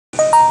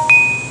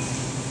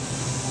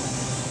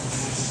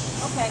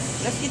Okay,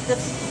 let's get the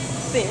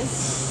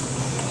fish.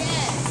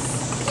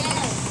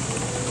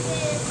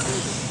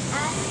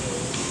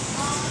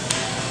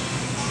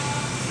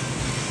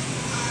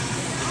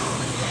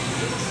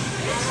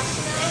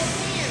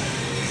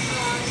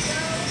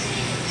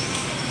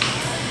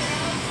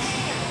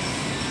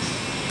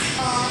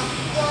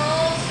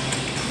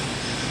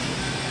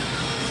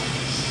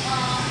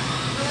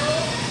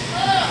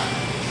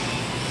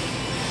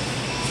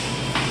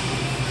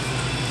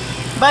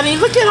 Buddy,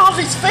 look at all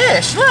these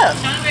fish. Look.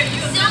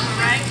 You a member,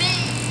 right?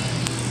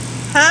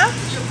 Huh?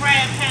 You're a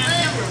Crab Town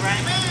member,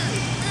 right?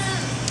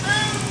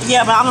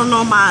 Yeah, but I don't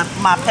know my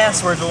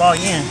password to log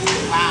in.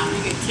 Wow,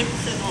 you get 10%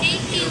 off.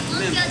 Kiki,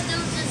 look at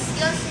those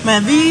disgusting.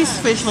 Man, these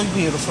fish look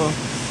beautiful.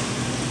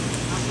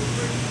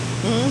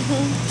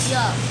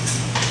 Yeah.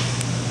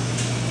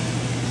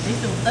 They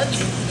so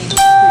ugly, but they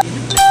look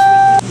pretty.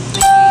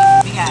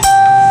 We got.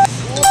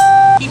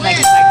 He make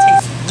it like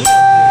taste real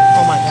good.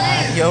 Oh my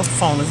God, your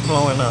phone is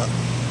blowing up.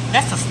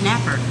 That's a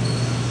snapper.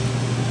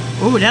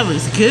 Ooh, that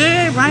looks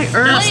good, right?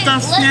 Herb Wait,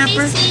 stuffed let me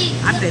snapper. see.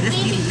 I bet this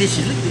be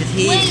delicious. Look at his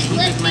head. Wait, He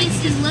let look like me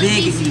he's see, as let big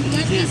me as see, you.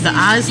 let me The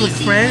eyes look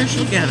fresh.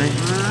 Look at it.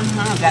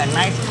 Got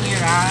nice clear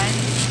eyes.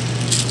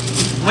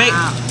 Wait.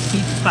 Wow.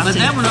 But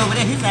that one over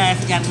there, his eyes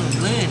got a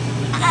little blood.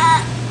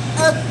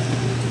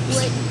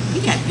 Wait.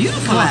 He got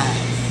beautiful eyes.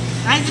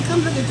 Isaac,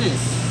 come look at this.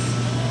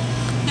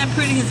 Look how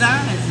pretty his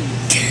eyes is.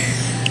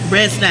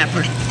 Red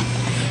snapper.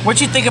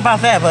 What you think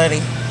about that, buddy?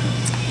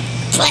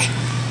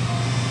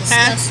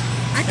 Disgusting.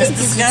 I think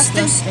it's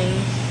disgusting? disgusting.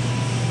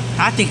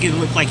 I think it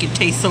looked like it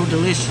tastes so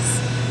delicious.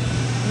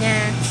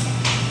 Nah.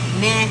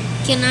 Nah.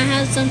 Can I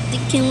have something?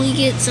 Can we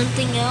get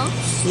something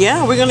else?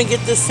 Yeah, we're gonna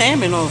get this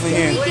salmon over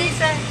here. What do you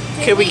say?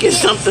 Can we get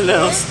something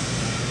else?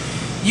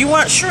 You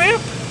want shrimp?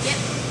 Yep.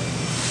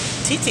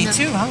 TT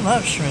too. I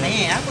love shrimp.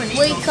 Man, I wouldn't eat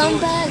Wait, no come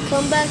sword. back. I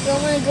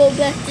want to go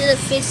back to the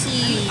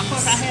fishies. Of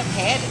course, I have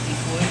had it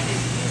before.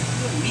 It's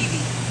good meaty.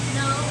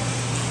 No.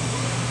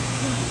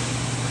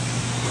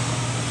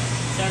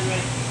 Sorry,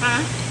 right? Huh?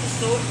 The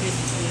swordfish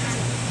is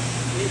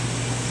good.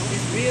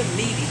 It's real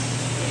meaty.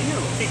 You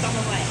know, take off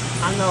the white.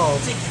 I know.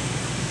 Chicken.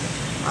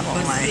 I don't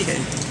But like it's it.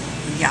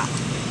 Yeah.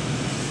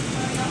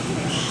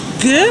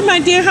 Good, my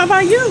dear. How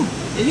about you?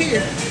 And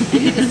here's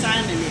the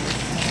salmon.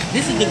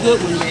 This is the good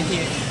one right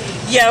here.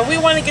 Yeah, we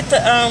want to get the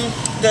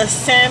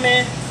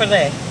salmon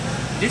fillet.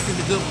 This is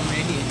the good one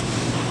right here.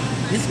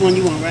 This one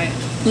you want, right?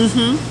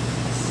 Mm-hmm.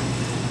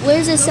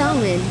 Where's the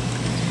salmon?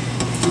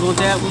 You want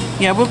that one?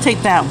 Yeah, we'll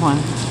take that one.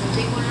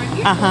 Big one right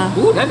here. Uh-huh.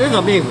 Ooh, that is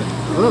a big one.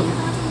 Ooh.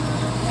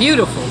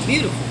 Beautiful,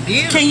 beautiful,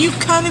 beautiful. Can you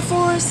cut it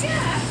for us? Yeah,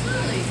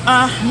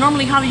 absolutely.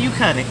 Normally, how do you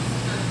cut it?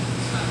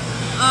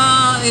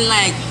 In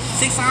like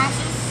 6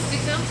 ounces.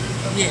 6 ounces?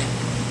 Yeah.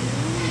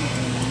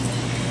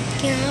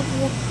 Can I have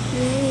one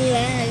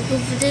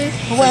over there?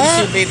 So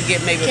you should be able to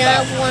get maybe Can I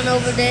about have one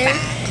over there?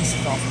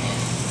 pieces off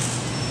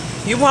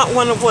there. You want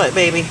one of what,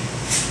 baby?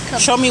 Come.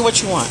 Show me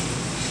what you want.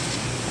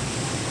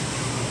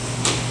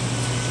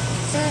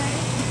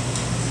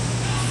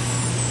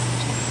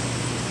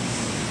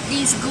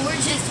 These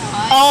gorgeous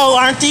eyes. Oh,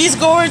 aren't these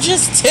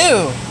gorgeous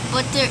too?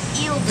 But they're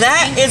eel.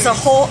 That is a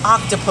whole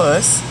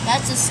octopus.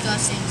 That's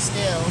disgusting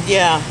still.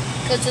 Yeah.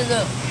 Because of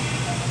the.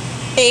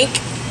 Pink.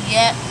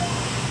 Yeah.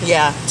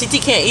 Yeah.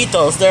 TT can't eat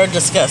those. They're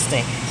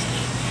disgusting.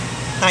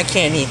 I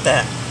can't eat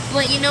that.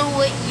 But you know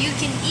what you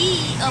can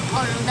eat a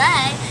part of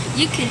that?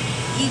 You can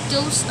eat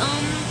those,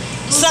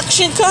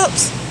 Suction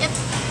cups? Yep.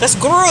 That's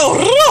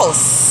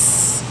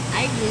gross.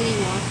 I really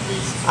want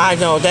this. I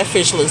know. That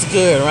fish looks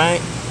good, right?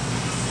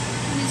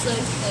 He's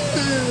like,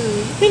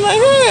 He's like,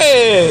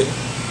 hey,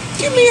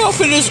 get me off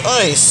of this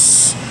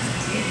ice.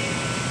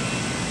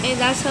 and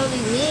that's how they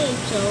live,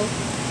 so.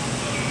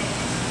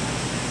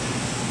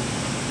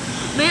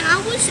 Man,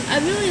 I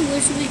really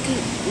wish we could,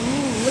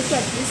 ooh, look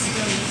at this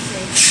thing.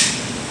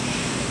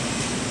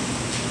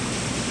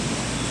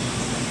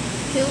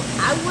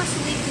 I wish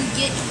we could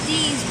get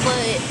these,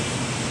 but,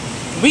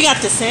 We got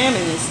the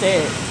salmon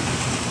instead.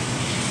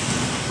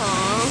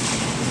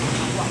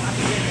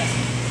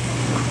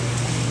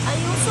 I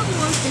also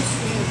want the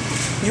shrimp.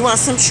 You want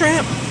some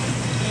shrimp?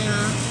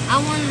 Yeah, I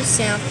want a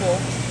sample.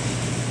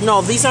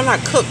 No, these are not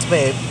cooked,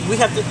 babe.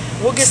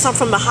 We'll get some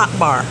from the hot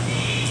bar.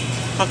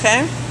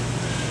 Okay?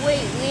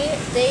 Wait,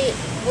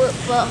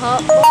 but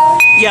hot bar?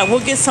 Yeah, we'll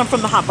get some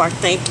from the hot bar.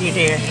 Thank you,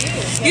 dear.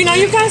 You know,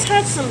 you guys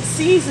had some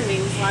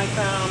seasonings like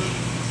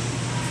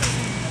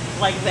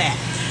that.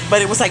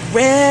 But it was like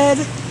red.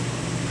 You see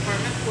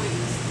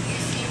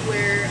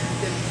where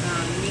the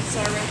meats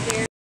are right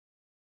there?